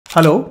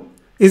Hello,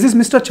 is this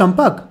Mr.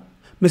 Champak?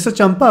 Mr.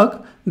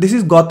 Champak, this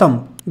is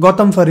Gautam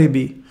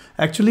Farebi.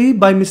 Actually,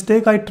 by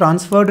mistake, I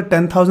transferred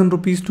 10,000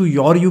 rupees to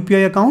your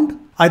UPI account.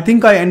 I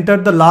think I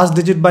entered the last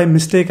digit by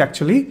mistake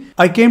actually.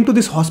 I came to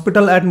this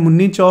hospital at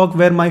Munni Chowk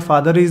where my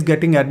father is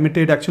getting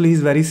admitted. Actually,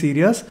 he's very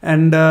serious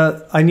and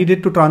I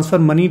needed to transfer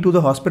money to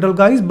the hospital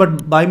guys,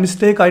 but by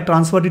mistake, I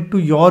transferred it to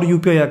your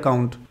UPI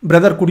account.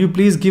 Brother, could you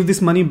please give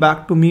this money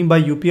back to me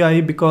by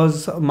UPI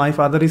because my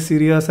father is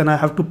serious and I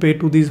have to pay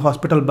to these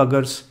hospital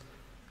buggers.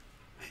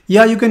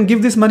 Yeah, you can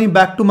give this money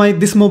back to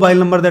this mobile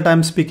number that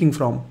I'm speaking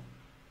from.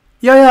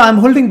 Yeah, I'm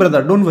holding,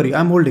 brother. Don't worry,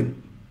 I'm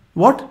holding.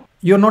 What?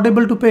 You're not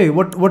able to pay.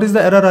 What is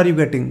the error are you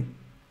getting?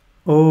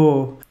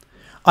 Oh,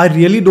 I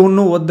really don't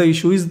know what the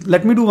issue is.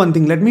 Let me do one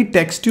thing. Let me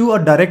text you a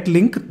direct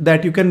link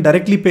that you can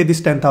directly pay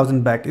this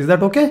 10,000 back. Is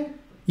that okay?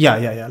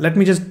 Yeah. Let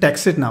me just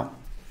text it now.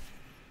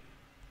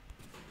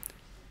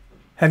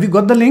 Have you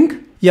got the link?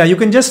 Yeah, you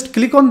can just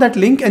click on that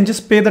link and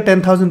just pay the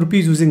 10,000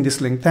 rupees using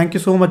this link. Thank you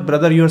so much,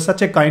 brother. You're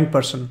such a kind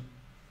person.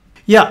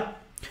 Yeah.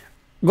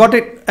 Got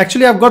it.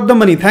 Actually, I've got the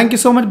money. Thank you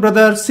so much,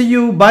 brother. See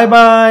you.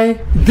 Bye.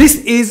 This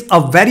is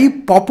a very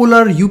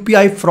popular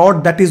UPI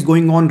fraud that is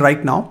going on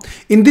right now.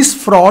 In this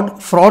fraud,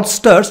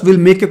 fraudsters will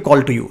make a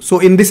call to you. So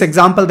in this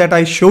example that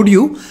I showed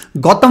you,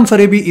 Gautam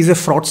Farebi is a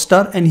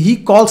fraudster and he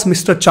calls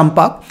Mr.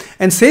 Champak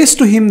and says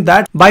to him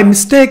that by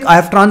mistake, I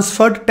have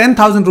transferred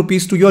 10,000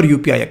 rupees to your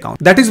UPI account.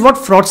 That is what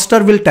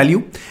fraudster will tell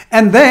you.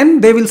 And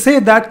then they will say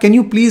that, can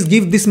you please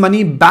give this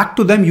money back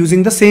to them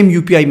using the same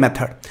UPI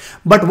method?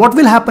 But what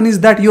will happen is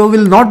that you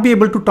will not be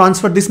able to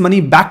transfer this money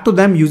back to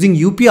them using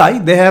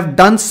UPI. They have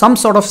done some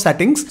sort of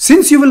settings.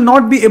 Since you will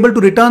not be able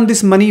to return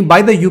this money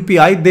by the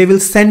UPI, they will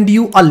send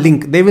you a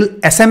link. They will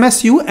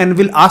SMS you and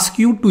will ask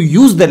you to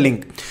use the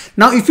link.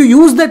 Now, if you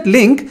use that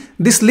link,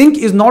 this link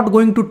is not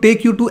going to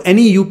take you to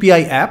any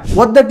UPI app.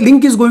 What that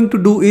link is going to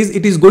do is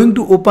it is going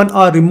to open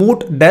a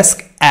remote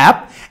desk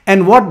app.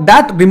 And what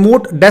that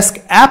remote desk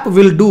app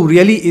will do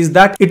really is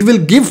that it will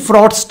give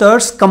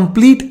fraudsters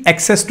complete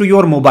access to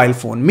your mobile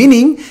phone.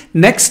 Meaning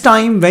next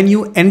time when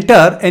you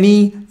enter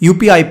any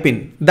UPI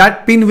pin,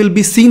 that pin will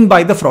be seen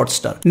by the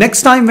fraudster.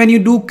 Next time when you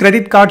do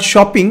credit card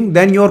shopping,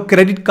 then your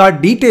credit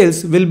card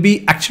details will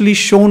be actually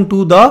shown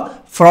to the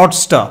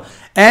fraudster.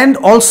 And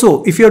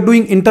also, if you're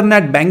doing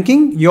internet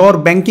banking, your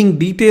banking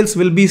details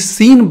will be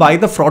seen by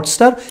the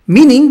fraudster,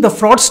 meaning the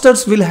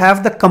fraudsters will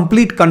have the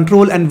complete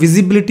control and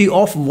visibility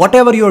of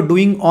whatever you're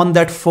doing on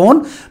that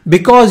phone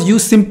because you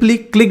simply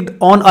clicked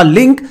on a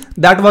link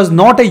that was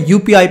not a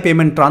UPI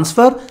payment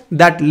transfer.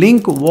 That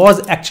link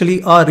was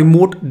actually a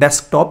remote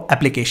desktop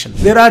application.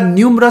 There are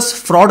numerous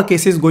fraud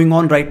cases going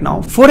on right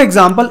now. For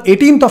example,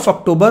 18th of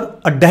October,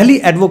 a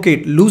Delhi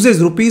advocate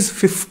loses rupees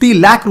 50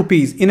 lakh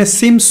rupees in a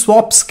SIM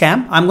swap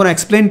scam. I'm going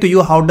to explain to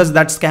you how does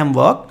that scam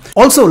work.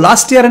 Also,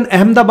 last year an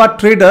Ahmedabad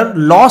trader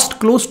lost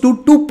close to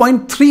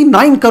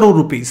 2.39 crore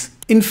rupees.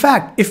 In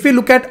fact, if we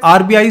look at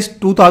RBI's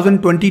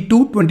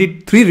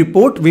 2022-23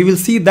 report, we will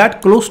see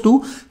that close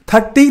to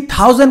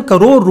 30,000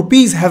 crore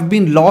rupees have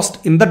been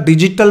lost in the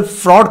digital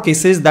fraud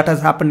cases that has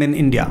happened in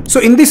India. So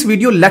in this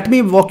video, let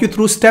me walk you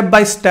through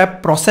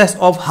step-by-step process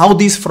of how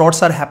these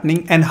frauds are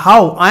happening and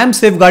how I am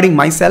safeguarding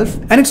myself.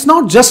 And it's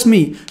not just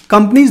me.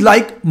 Companies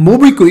like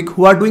MobiKwik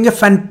who are doing a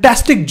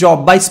fantastic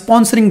job by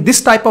sponsoring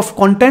this type of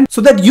content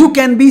so that you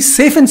can be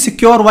safe and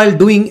secure while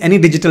doing any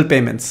digital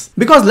payments.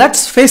 Because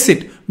let's face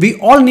it, we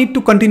all need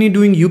to continue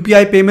doing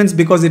UPI payments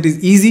because it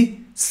is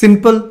easy,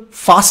 simple,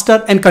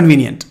 faster and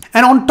convenient.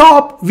 And on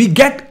top, we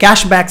get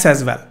cashbacks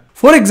as well.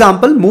 For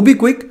example,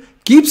 MobiKwik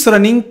keeps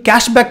running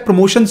cashback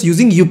promotions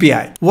using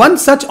UPI. One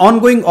such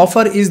ongoing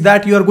offer is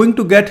that you are going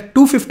to get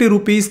 250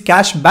 rupees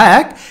cash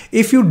back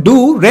if you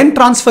do rent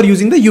transfer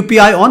using the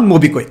UPI on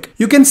MobiKwik.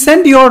 You can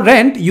send your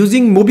rent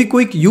using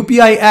MobiKwik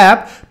UPI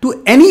app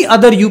to any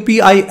other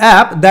UPI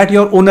app that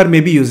your owner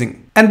may be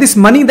using. And this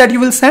money that you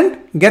will send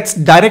gets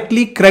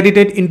directly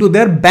credited into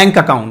their bank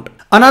account.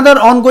 Another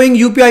ongoing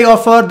UPI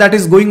offer that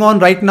is going on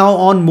right now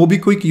on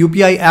MobiKwik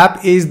UPI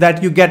app is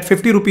that you get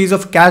 50 rupees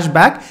of cash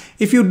back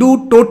if you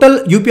do total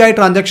UPI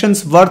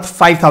transactions worth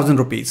 5,000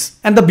 rupees.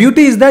 And the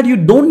beauty is that you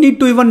don't need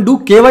to even do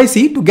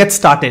KYC to get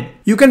started.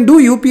 You can do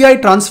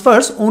UPI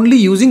transfers only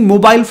using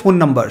mobile phone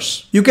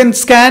numbers. You can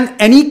scan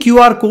any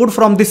QR code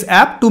from this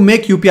app to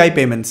make UPI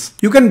payments.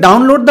 You can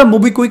download the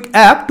MobiKwik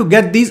app to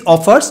get these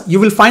offers. You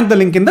will find the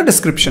link in the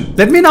description.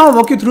 Let me now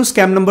walk you through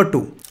scam number 2,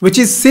 which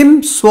is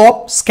SIM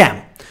swap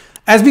scam.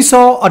 As we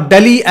saw, a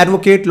Delhi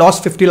advocate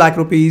lost 50 lakh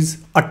rupees.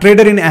 A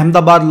trader in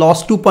Ahmedabad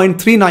lost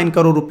 2.39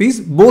 crore rupees.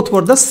 Both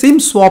were the SIM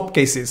swap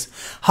cases.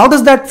 How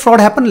does that fraud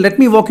happen? Let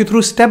me walk you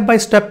through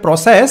step-by-step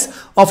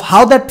process of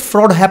how that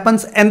fraud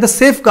happens and the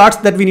safeguards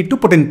that we need to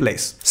put in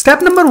place.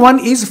 Step number 1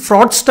 is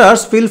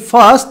fraudsters will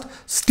first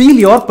steal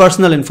your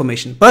personal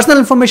information. Personal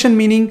information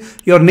meaning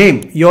your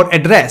name, your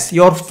address,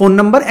 your phone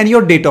number and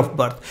your date of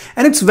birth.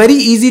 And it's very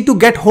easy to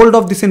get hold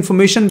of this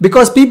information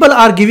because people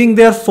are giving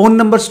their phone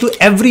numbers to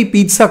every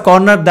pizza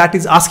corner that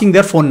is asking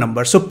their phone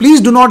number. So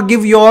please do not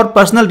give your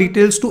personal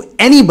details to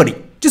anybody.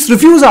 Just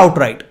refuse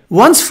outright.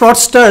 Once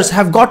fraudsters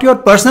have got your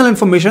personal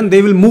information,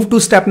 they will move to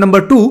step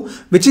number 2,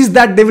 which is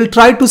that they will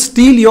try to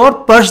steal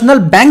your personal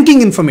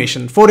banking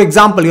information. For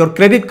example, your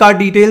credit card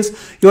details,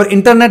 your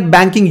internet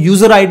banking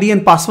user ID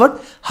and password.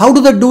 How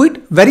do they do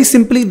it? Very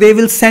simply, they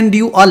will send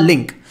you a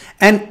link.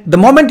 And the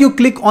moment you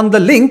click on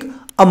the link,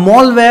 a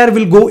malware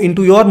will go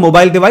into your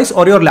mobile device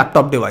or your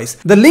laptop device.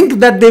 The link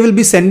that they will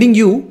be sending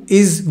you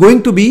is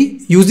going to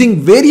be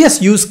using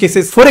various use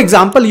cases. For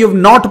example, you have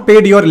not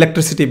paid your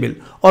electricity bill,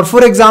 or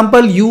for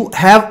example, you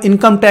have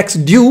income tax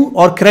due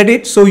or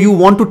credit, so you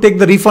want to take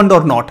the refund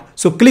or not.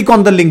 So click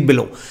on the link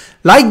below.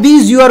 Like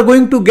these, you are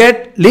going to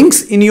get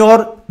links in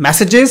your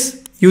messages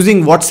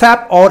using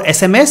WhatsApp or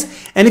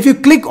SMS. And if you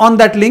click on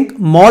that link,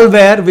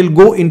 malware will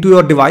go into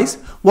your device.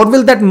 What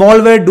will that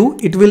malware do?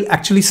 It will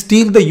actually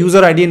steal the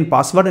user ID and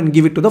password and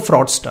give it to the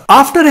fraudster.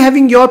 After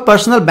having your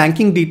personal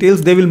banking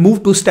details, they will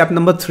move to step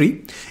number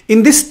 3.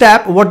 In this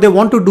step, what they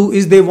want to do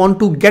is they want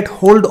to get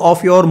hold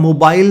of your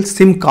mobile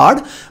SIM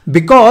card,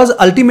 because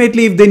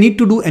ultimately if they need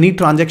to do any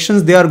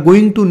transactions, they are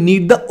going to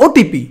need the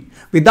OTP.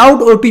 Without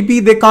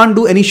OTP, they can't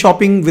do any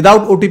shopping.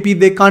 Without OTP,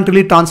 they can't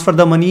really transfer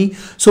the money.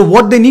 So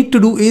what they need to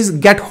do is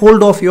get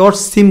hold of your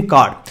SIM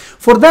card.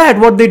 For that,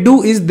 what they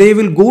do is they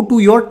will go to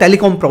your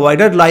telecom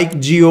provider like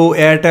Jio,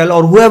 Airtel,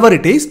 or whoever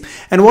it is.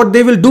 And what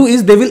they will do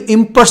is they will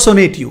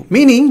impersonate you,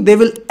 meaning they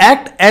will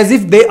act as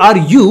if they are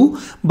you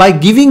by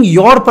giving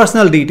your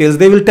personal details.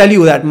 They will tell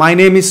you that my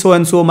name is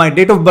so-and-so, my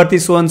date of birth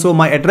is so-and-so,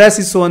 my address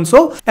is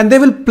so-and-so. And they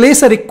will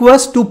place a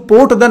request to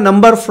port the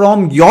number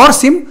from your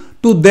SIM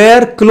to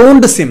their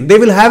cloned SIM. They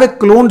will have a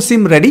cloned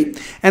SIM ready,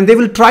 and they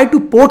will try to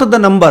port the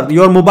number,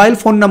 your mobile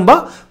phone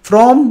number,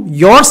 from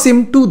your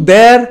SIM to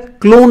their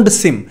cloned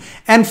SIM.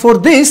 And for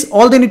this,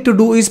 all they need to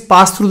do is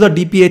pass through the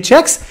DPA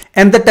checks,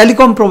 and the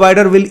telecom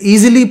provider will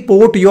easily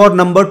port your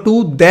number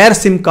to their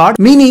SIM card,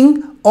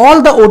 meaning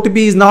all the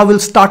OTPs now will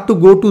start to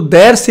go to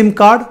their SIM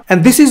card.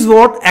 And this is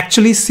what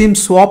actually SIM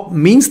swap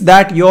means,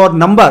 that your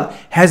number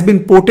has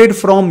been ported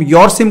from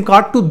your SIM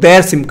card to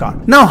their SIM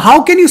card. Now,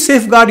 how can you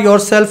safeguard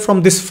yourself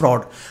from this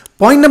fraud?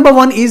 Point number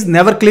 1 is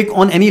never click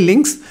on any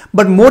links.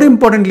 But more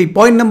importantly,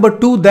 point number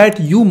 2, that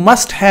you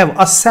must have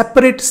a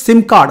separate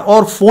SIM card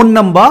or phone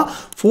number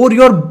for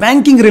your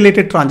banking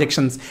related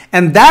transactions.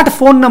 And that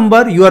phone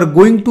number you are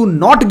going to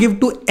not give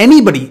to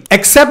anybody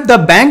except the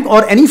bank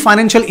or any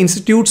financial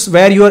institutes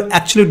where you are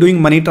actually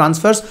doing money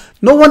transfers.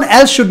 No one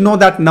else should know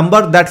that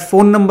number. That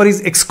phone number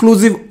is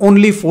exclusive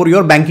only for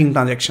your banking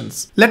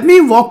transactions. Let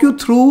me walk you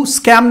through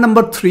scam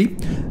number 3.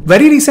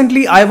 Very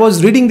recently, I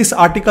was reading this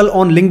article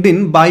on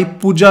LinkedIn by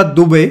Pooja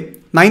Dubey,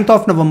 9th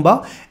of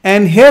November,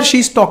 and here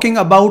she's talking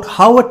about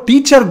how a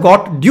teacher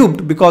got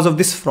duped because of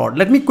this fraud.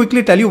 Let me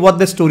quickly tell you what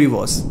the story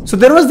was. So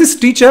there was this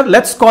teacher,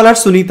 let's call her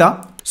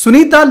Sunita.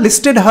 Sunita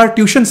listed her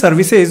tuition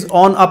services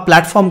on a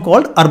platform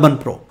called Urban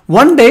Pro.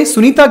 One day,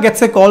 Sunita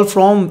gets a call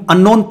from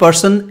unknown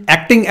person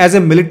acting as a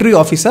military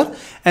officer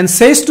and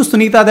says to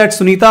Sunita that,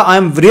 Sunita, I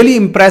am really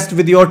impressed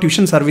with your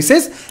tuition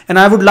services and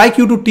I would like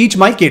you to teach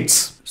my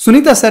kids.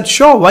 Sunita said,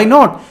 sure, why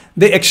not?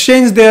 They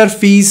exchanged their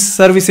fees,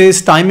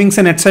 services, timings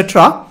and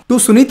etc. To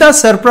Sunita's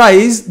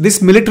surprise,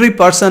 this military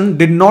person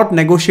did not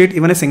negotiate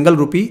even a single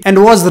rupee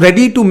and was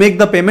ready to make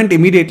the payment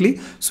immediately.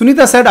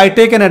 Sunita said, I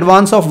take an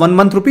advance of 1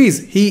 month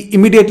rupees. He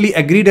immediately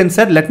agreed and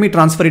said, let me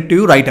transfer it to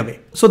you right away.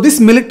 So this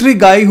military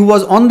guy who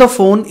was on the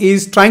phone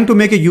is trying to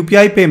make a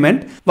UPI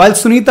payment while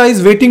Sunita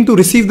is waiting to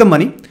receive the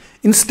money.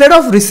 Instead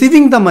of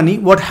receiving the money,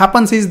 what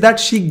happens is that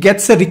she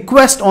gets a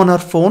request on her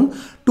phone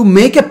to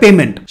make a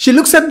payment. She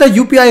looks at the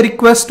UPI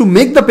request to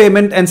make the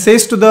payment and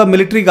says to the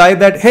military guy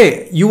that,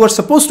 hey, you were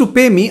supposed to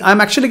pay me.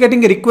 I'm actually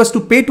getting a request to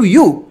pay to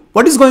you.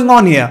 What is going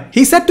on here?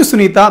 He said to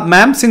Sunita,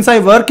 ma'am, since I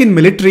work in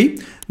military,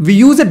 we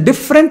use a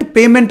different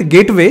payment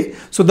gateway.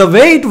 So the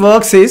way it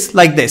works is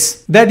like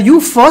this, that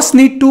you first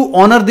need to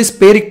honor this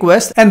pay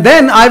request and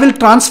then I will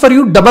transfer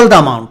you double the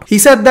amount. He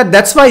said that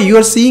that's why you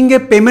are seeing a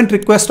payment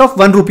request of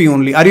 1 rupee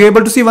only. Are you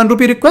able to see 1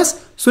 rupee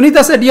request?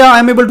 Sunita said, yeah, I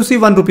am able to see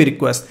 1 rupee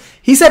request.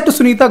 He said to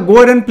Sunita, go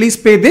ahead and please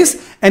pay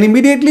this and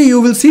immediately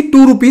you will see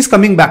 2 rupees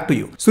coming back to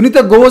you.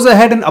 Sunita goes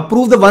ahead and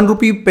approves the 1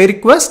 rupee pay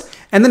request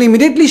and then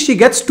immediately she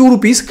gets 2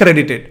 rupees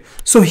credited.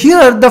 So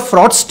here the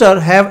fraudster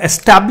have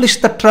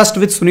established the trust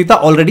with Sunita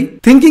already,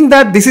 thinking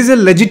that this is a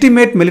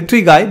legitimate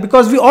military guy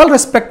because we all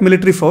respect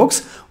military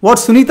folks. What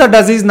Sunita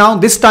does is now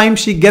this time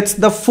she gets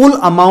the full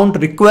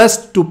amount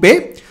request to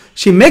pay.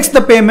 She makes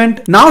the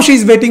payment. Now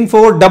she's waiting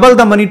for double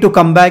the money to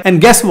come back. And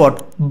guess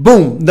what?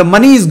 Boom, the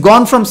money is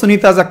gone from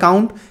Sunita's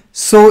account.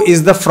 So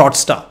is the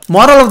fraudster.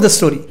 Moral of the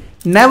story.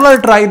 Never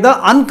try the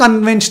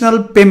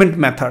unconventional payment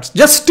methods.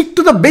 Just stick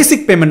to the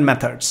basic payment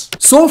methods.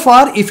 So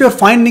far, if you're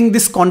finding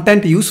this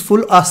content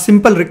useful, a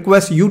simple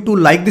request you to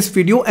like this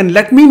video and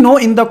let me know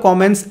in the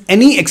comments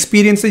any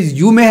experiences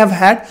you may have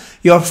had,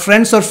 your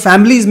friends or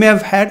families may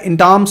have had in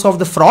terms of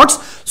the frauds,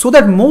 so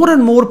that more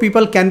and more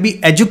people can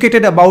be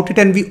educated about it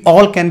and we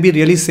all can be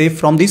really safe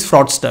from these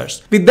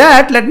fraudsters. With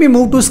that, let me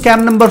move to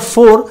scam number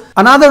 4,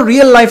 another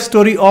real life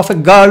story of a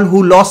girl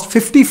who lost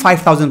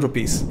 55,000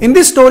 rupees. In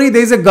this story,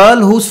 there is a girl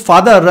whose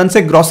father runs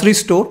a grocery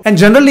store, and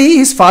generally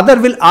his father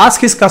will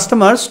ask his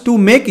customers to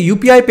make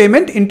UPI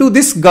payment into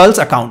this girl's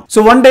account.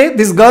 So one day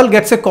this girl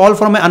gets a call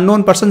from an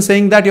unknown person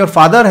saying that your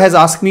father has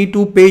asked me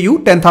to pay you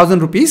 10,000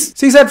 rupees.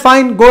 She said,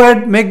 fine, go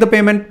ahead, make the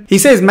payment. He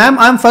says, ma'am,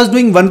 I'm first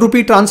doing 1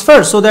 rupee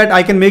transfer so that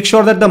I can make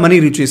sure that the money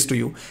reaches to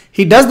you.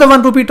 He does the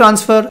 1 rupee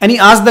transfer and he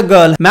asks the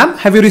girl, ma'am,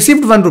 have you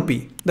received 1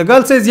 rupee? The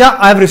girl says, yeah,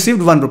 I have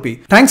received 1 rupee.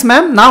 Thanks,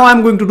 ma'am. Now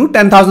I'm going to do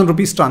 10,000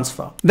 rupees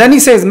transfer. Then he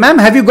says, ma'am,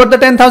 have you got the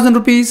 10,000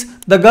 rupees?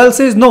 The girl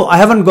says, no, I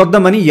haven't got the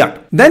money yet.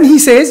 Then he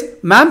says,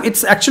 ma'am,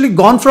 it's actually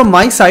gone from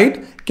my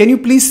side. Can you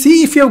please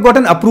see if you have got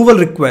an approval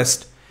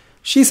request?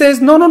 She says,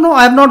 no,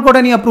 I have not got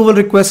any approval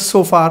requests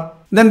so far.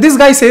 Then this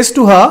guy says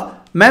to her,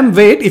 ma'am,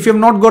 wait, if you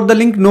have not got the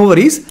link, no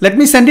worries. Let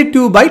me send it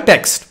to you by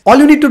text. All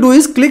you need to do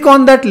is click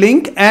on that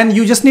link and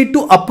you just need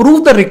to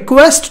approve the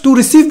request to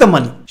receive the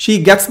money.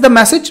 She gets the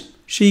message.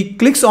 She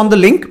clicks on the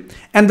link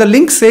and the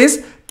link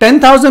says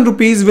 10,000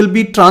 rupees will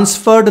be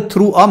transferred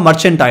through a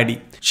merchant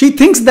ID. She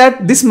thinks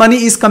that this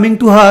money is coming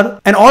to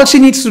her and all she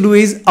needs to do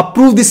is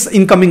approve this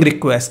incoming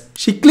request.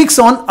 She clicks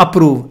on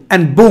approve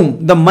and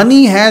boom, the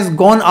money has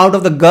gone out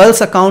of the girl's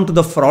account to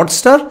the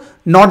fraudster,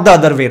 not the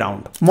other way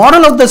around.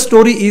 Moral of the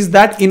story is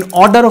that in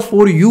order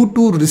for you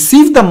to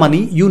receive the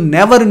money, you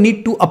never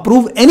need to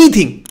approve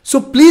anything.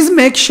 So please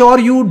make sure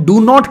you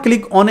do not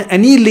click on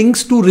any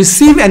links to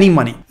receive any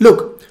money.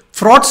 Look,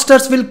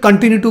 fraudsters will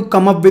continue to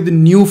come up with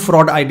new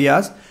fraud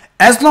ideas.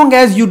 As long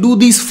as you do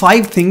these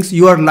 5 things,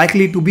 you are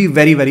likely to be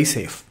very, very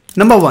safe.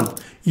 Number 1,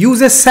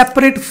 use a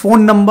separate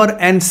phone number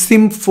and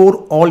SIM for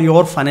all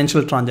your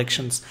financial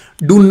transactions.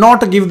 Do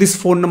not give this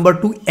phone number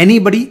to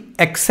anybody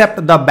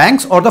except the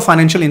banks or the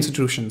financial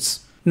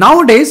institutions.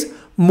 Nowadays,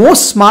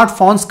 most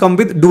smartphones come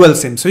with dual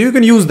SIM, so you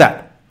can use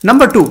that.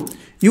 Number 2,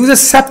 use a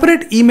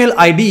separate email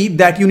ID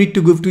that you need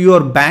to give to your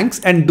banks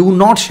and do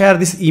not share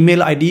this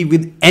email ID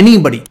with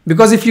anybody.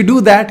 Because if you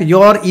do that,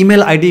 your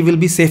email ID will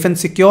be safe and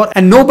secure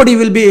and nobody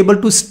will be able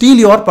to steal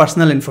your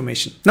personal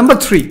information. Number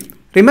 3,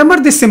 remember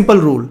this simple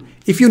rule.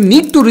 If you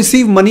need to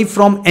receive money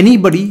from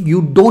anybody,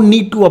 you don't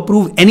need to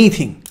approve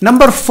anything.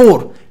 Number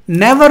 4,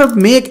 never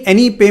make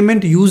any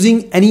payment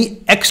using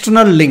any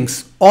external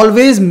links.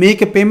 Always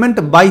make a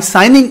payment by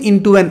signing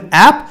into an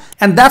app,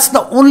 and that's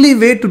the only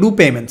way to do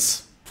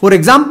payments. For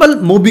example,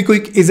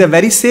 MobiKwik is a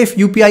very safe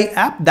UPI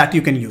app that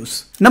you can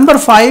use. Number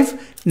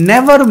 5,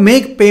 never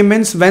make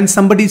payments when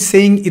somebody is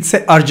saying it's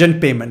an urgent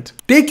payment.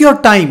 Take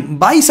your time,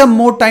 buy some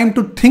more time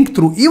to think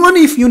through. Even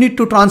if you need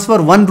to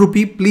transfer 1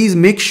 rupee, please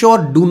make sure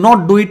do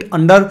not do it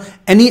under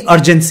any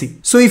urgency.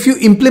 So if you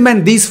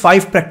implement these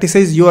 5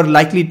 practices, you are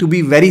likely to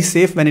be very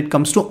safe when it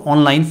comes to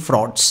online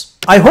frauds.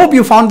 I hope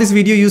you found this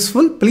video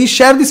useful. Please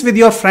share this with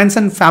your friends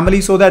and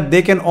family so that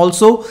they can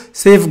also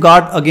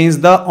safeguard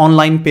against the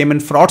online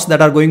payment frauds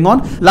that are going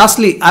on.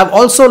 Lastly, I've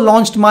also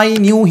launched my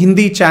new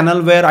Hindi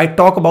channel where I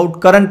talk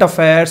about current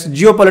affairs,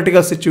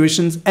 geopolitical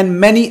situations, and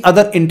many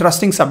other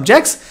interesting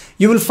subjects.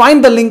 You will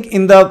find the link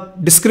in the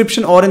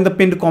description or in the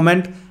pinned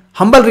comment.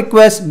 Humble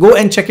request, go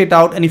and check it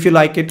out, and if you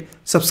like it,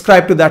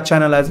 subscribe to that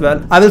channel as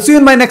well. I will see you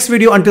in my next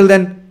video. Until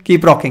then,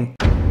 keep rocking.